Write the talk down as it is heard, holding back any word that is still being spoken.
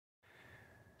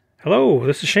Hello,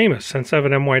 this is Seamus,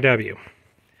 N7MYW.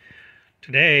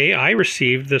 Today I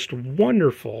received this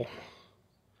wonderful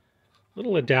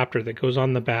little adapter that goes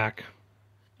on the back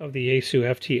of the Yaesu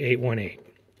FT-818.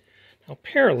 Now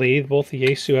apparently both the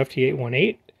Yaesu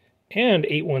FT-818 and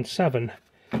 817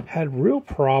 had real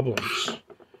problems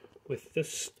with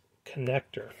this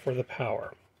connector for the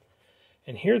power.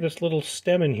 And here this little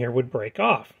stem in here would break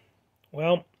off.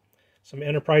 Well, some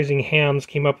enterprising hams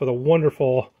came up with a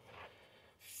wonderful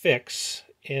fix,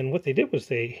 and what they did was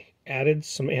they added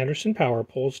some Anderson power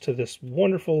poles to this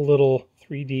wonderful little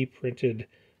 3D printed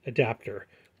adapter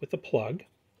with a plug.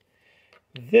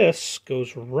 This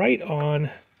goes right on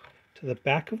to the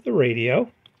back of the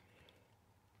radio,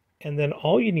 and then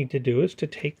all you need to do is to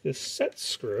take this set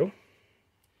screw,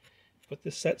 put the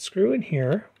set screw in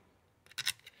here,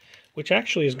 which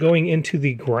actually is going into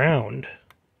the ground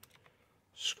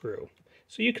screw.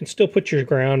 So you can still put your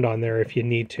ground on there if you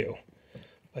need to,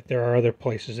 but there are other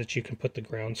places that you can put the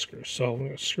ground screw. So I'm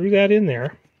going to screw that in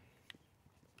there.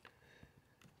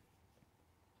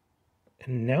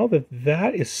 And now that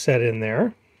that is set in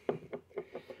there,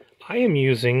 I am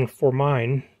using for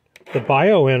mine the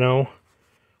Bioenno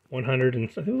 100, and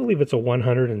I believe it's a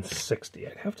 160.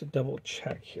 I'd have to double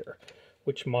check here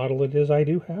which model it is I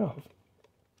do have.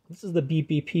 This is the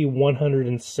BBP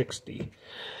 160,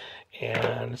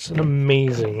 and it's an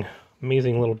amazing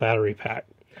little battery pack.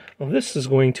 Well, this is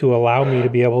going to allow me to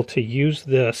be able to use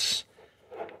this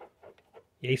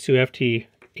Yaesu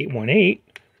FT-818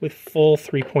 with full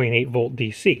 3.8 volt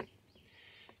DC.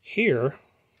 Here,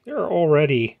 there are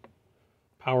already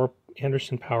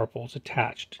Anderson power poles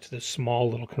attached to this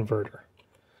small little converter.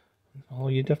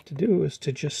 All you'd have to do is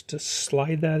to just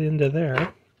slide that into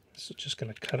there. This is just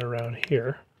going to cut around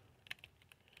here.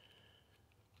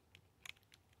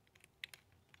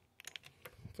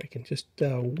 I can just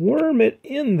worm it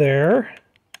in there.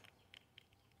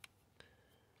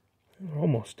 We're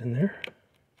almost in there.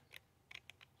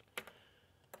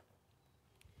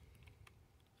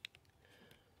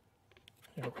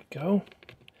 There we go.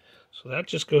 So that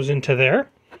just goes into there.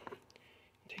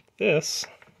 Take this,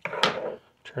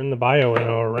 turn the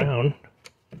Bioenno around,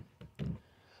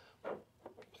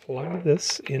 plug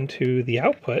this into the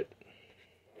output.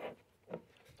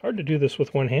 Hard to do this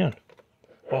with one hand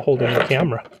while holding the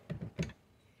camera. Put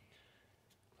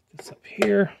this up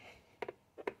here.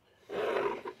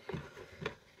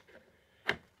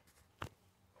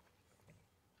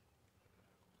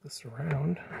 This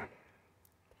around.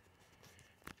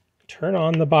 Turn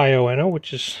on the Bioenno,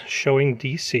 which is showing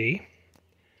DC,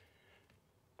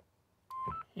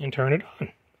 and turn it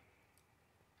on.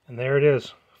 And there it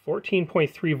is.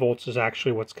 14.3 volts is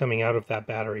actually what's coming out of that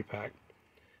battery pack,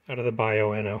 out of the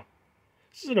Bioenno.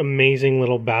 This is an amazing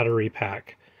little battery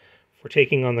pack for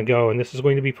taking on the go, and this is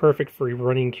going to be perfect for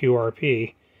running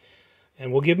QRP,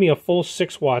 and will give me a full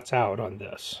 6 watts out on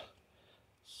this.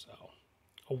 So,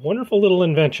 a wonderful little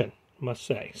invention, I must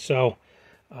say. So,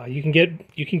 you can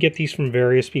get these from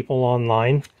various people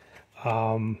online.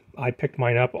 I picked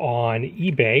mine up on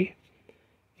eBay,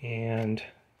 and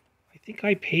I think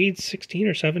I paid $16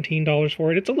 or $17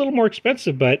 for it. It's a little more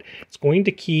expensive, but it's going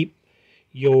to keep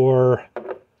your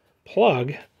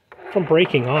plug from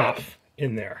breaking off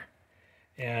in there.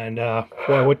 And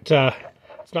boy, it's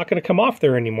not going to come off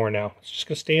there anymore now. It's just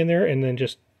going to stay in there, and then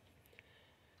just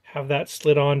have that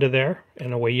slid onto there,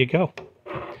 and away you go.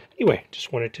 Anyway,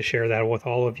 just wanted to share that with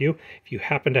all of you. If you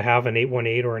happen to have an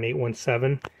 818 or an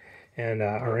 817 and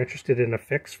are interested in a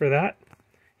fix for that,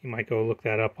 you might go look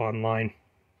that up online.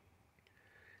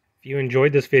 If you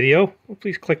enjoyed this video, well,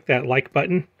 please click that like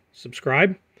button,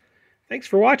 subscribe. Thanks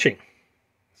for watching.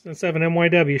 This is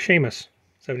N7MYW, Seamus,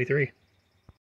 73.